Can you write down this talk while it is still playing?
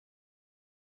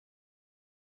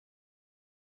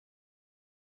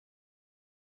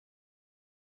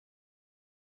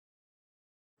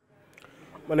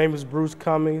My name is Bruce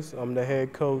Cummings. I'm the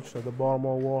head coach of the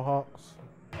Baltimore Warhawks.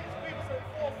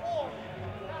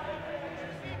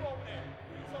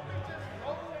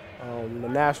 The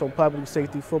National Public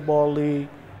Safety Football League,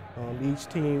 each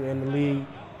team in the league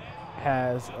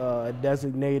has a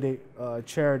designated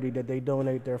charity that they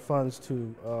donate their funds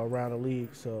to around the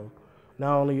league. So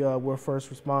not only we're first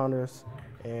responders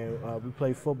and we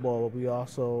play football, but we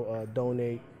also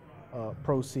donate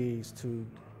proceeds to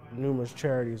numerous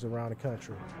charities around the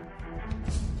country.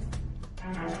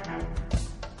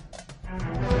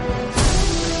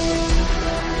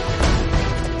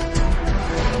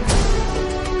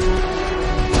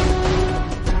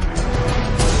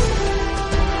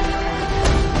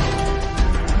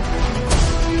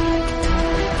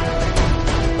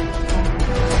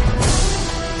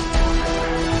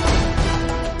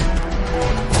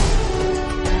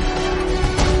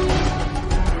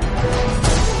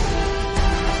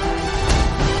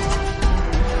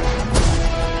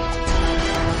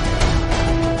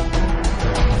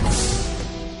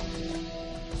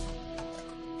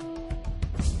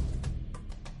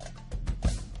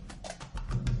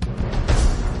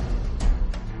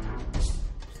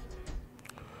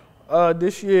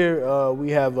 This year,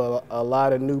 we have a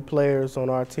lot of new players on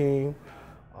our team.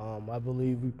 I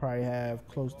believe we probably have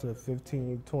close to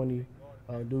 15, 20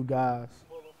 new guys.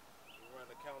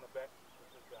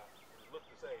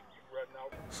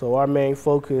 So our main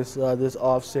focus this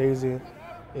off-season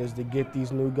is to get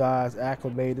these new guys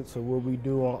acclimated to what we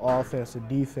do on offense and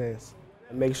defense,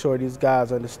 and make sure these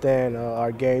guys understand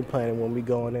our game plan when we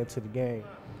going into the game.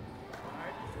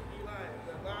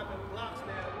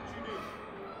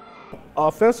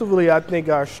 Offensively, I think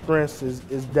our strength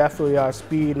is definitely our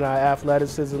speed and our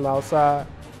athleticism outside.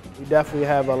 We definitely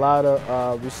have a lot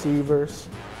of receivers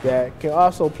that can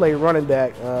also play running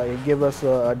back and give us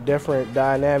a different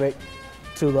dynamic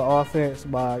to the offense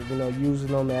by using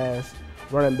them as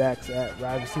running backs at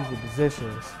wide receiver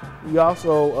positions. We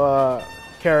also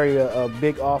carry a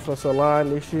big offensive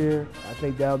line this year. I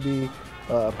think that'll be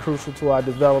crucial to our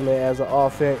development as an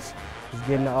offense. Is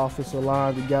getting the offensive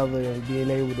line together and being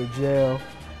able to gel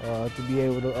to be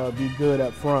able to be good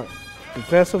up front.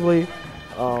 Defensively,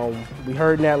 we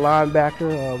hurt in that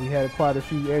linebacker. We had quite a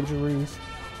few injuries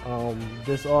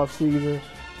this offseason,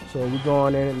 so we're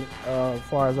going in as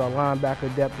far as our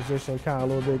linebacker depth position, kind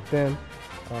of a little bit thin,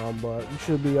 but we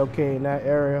should be okay in that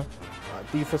area.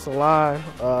 Defensive line,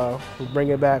 we're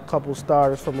bringing back a couple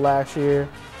starters from last year.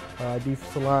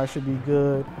 Defensive line should be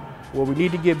good. What we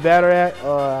need to get better at,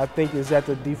 I think, is at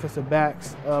the defensive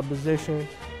backs position.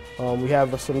 We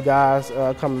have some guys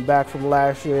coming back from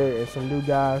last year and some new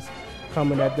guys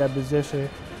coming at that position.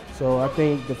 So I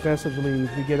think defensively,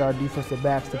 if we get our defensive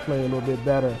backs to play a little bit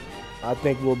better, I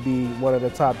think we'll be one of the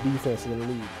top defenses in the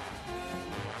league.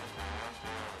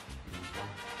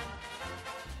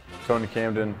 Tony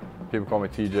Camden, people call me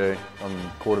TJ.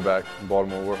 I'm quarterback in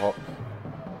Baltimore Warhawks.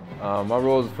 My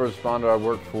role as a first responder, I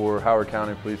work for Howard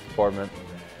County Police Department,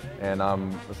 and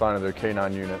I'm assigned to their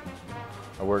K-9 unit.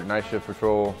 I work night shift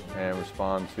patrol and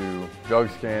respond to drug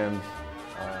scams,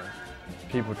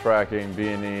 people tracking,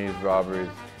 B&Es,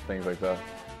 robberies, things like that.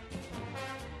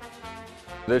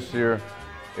 This year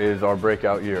is our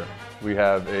breakout year. We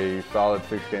have a solid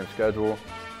 6-game schedule,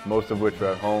 most of which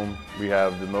are at home. We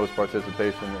have the most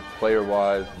participation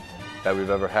player-wise that we've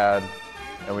ever had,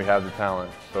 and we have the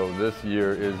talent. So this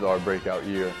year is our breakout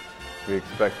year. We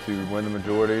expect to win the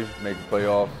majority, make the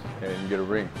playoffs, and get a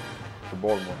ring for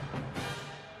Baltimore.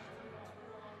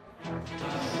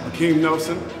 Akeem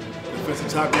Nelson, defensive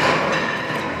tackle,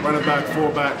 running back,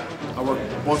 fullback. I work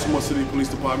at Baltimore City Police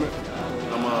Department.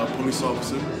 I'm a police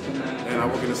officer, and I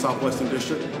work in the Southwestern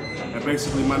District. And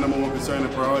basically, my number one concern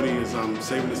and priority is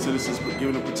saving the citizens,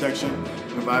 giving them protection,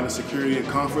 providing security and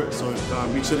comfort, so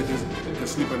each citizen can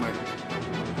sleep at night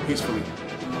peacefully.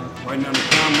 Right now,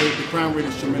 the crime rate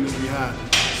is tremendously high.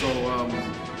 So,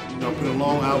 putting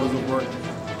long hours of work,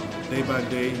 day by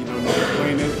day, no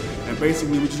complaining. And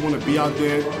basically, we just want to be out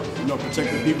there,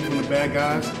 protect the people from the bad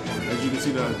guys. As you can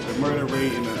see, the murder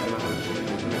rate and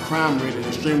the crime rate is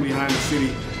extremely high in the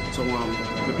city. So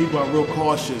the people are real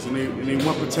cautious and they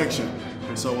want protection.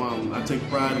 And so I take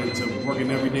pride into working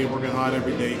every day, working hard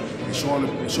every day, and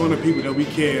showing the people that we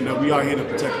care and that we are here to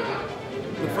protect them.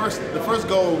 The first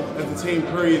goal as a team,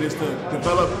 period, is to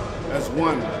develop as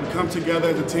one. We come together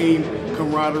as a team,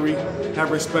 camaraderie, have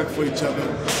respect for each other,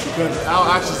 because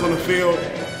our actions on the field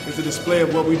is a display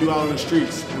of what we do out on the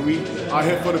streets. And we are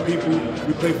here for the people.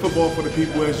 We play football for the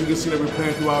people. As you can see that we're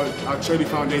playing through our charity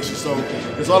foundation. So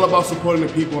it's all about supporting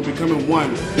the people and becoming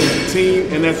one. As a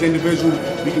team and as an individual,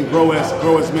 we can grow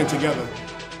as men together.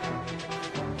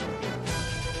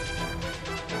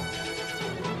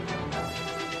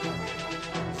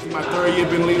 third year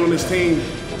been leading on this team.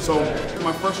 So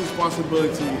my first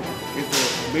responsibility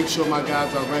is to make sure my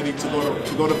guys are ready to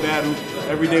go to battle.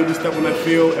 Every day we step on that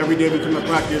field, every day we come to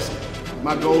practice.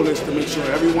 My goal is to make sure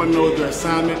everyone knows their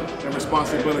assignment and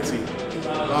responsibility.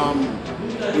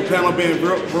 We plan on being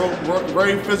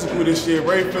very physical this year,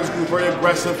 very physical, very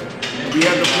aggressive. We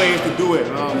have the players to do it.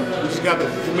 We just got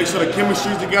to make sure the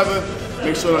chemistry's together,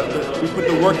 make sure that we put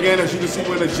the work in. As you can see,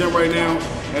 we're in the gym right now,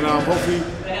 and hopefully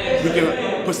we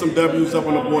can put some W's up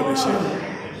on the board this year.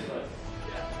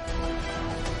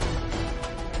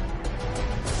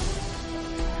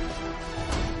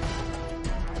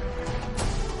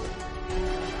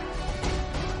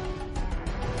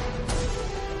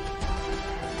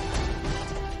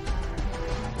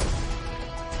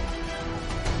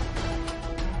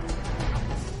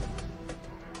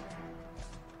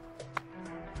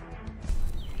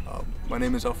 My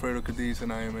name is Alfredo Cadiz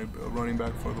and I am a running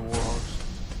back for the Warhawks.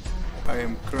 I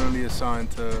am currently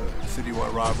assigned to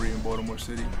citywide robbery in Baltimore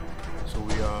City. So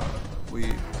we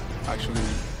actually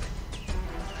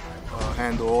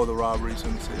handle all the robberies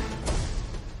in the city.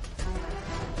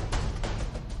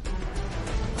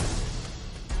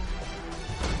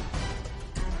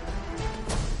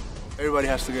 Everybody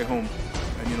has to get home.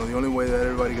 And you know, the only way that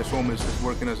everybody gets home is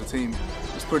working as a team.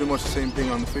 It's pretty much the same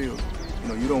thing on the field. You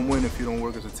know, you don't win if you don't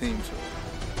work as a team. So,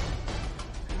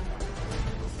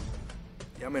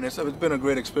 yeah, I mean, it's been a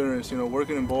great experience. You know,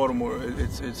 working in Baltimore,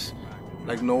 it's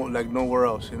like nowhere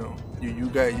else. You know, you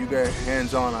get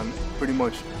hands-on on pretty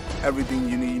much everything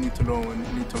you need to know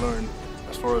and need to learn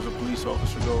as far as a police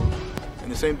officer goes.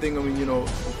 And the same thing, I mean, you know,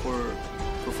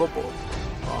 for football.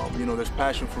 You know, there's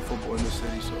passion for football in this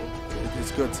city, so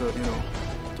it's good to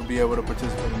to be able to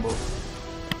participate in both.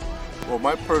 Well,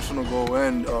 my personal goal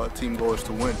and team goal is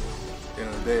to win. At the end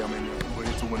of the day, I mean, we're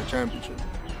here to win a championship.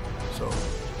 So,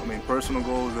 I mean, personal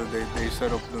goals that they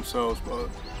set up themselves, but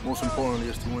most importantly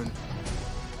is to win.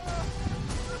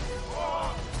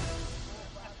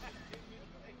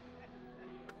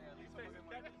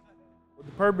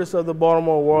 The purpose of the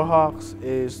Baltimore Warhawks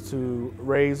is to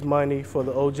raise money for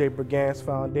the O.J. Brigance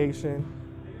Foundation.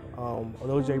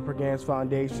 The O.J. Brigance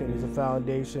Foundation is a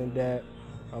foundation that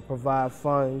provide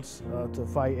funds to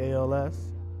fight ALS.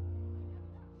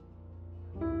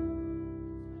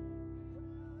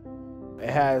 It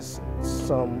has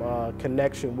some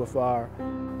connection with our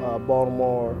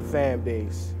Baltimore fan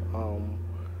base.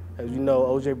 As you know,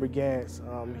 O.J. Brigance,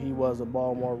 he was a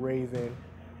Baltimore Raven,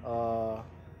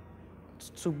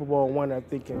 Super Bowl winner, I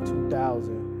think, in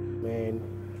 2000. And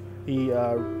he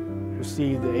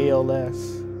received the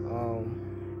ALS,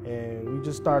 and we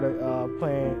just started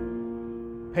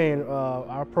paying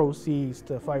our proceeds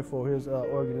to fight for his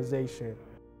organization.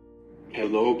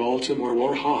 Hello, Baltimore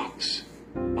Warhawks.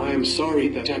 I am sorry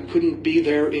that I couldn't be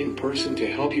there in person to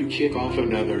help you kick off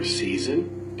another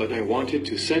season, but I wanted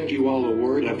to send you all a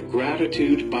word of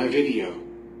gratitude by video.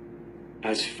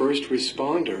 As first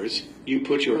responders, you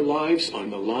put your lives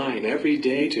on the line every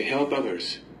day to help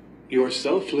others. Your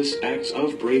selfless acts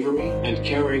of bravery and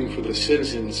caring for the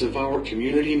citizens of our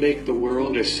community make the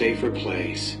world a safer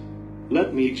place.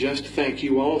 Let me just thank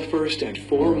you all first and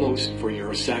foremost for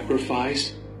your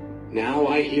sacrifice. Now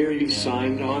I hear you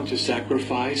signed on to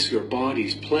sacrifice your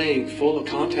bodies playing full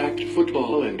contact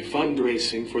football and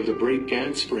fundraising for the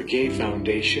Brigance Brigade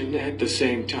Foundation at the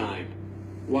same time.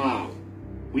 Wow.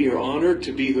 We are honored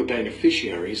to be the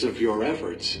beneficiaries of your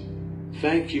efforts.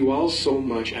 Thank you all so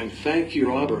much, and thank you,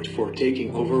 Robert, for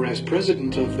taking over as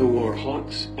president of the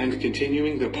Warhawks and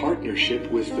continuing the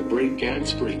partnership with the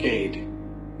Brigance Brigade.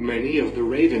 Many of the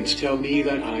Ravens tell me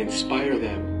that I inspire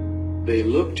them. They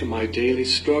look to my daily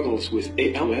struggles with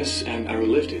ALS and are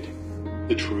lifted.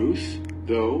 The truth,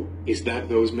 though, is that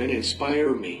those men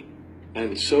inspire me.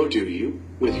 And so do you,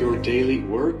 with your daily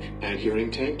work and your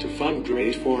intent to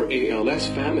fundraise for ALS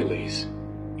families.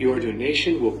 Your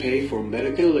donation will pay for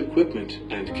medical equipment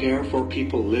and care for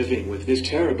people living with this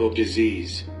terrible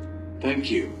disease.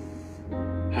 Thank you.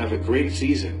 Have a great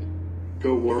season.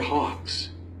 Go Warhawks.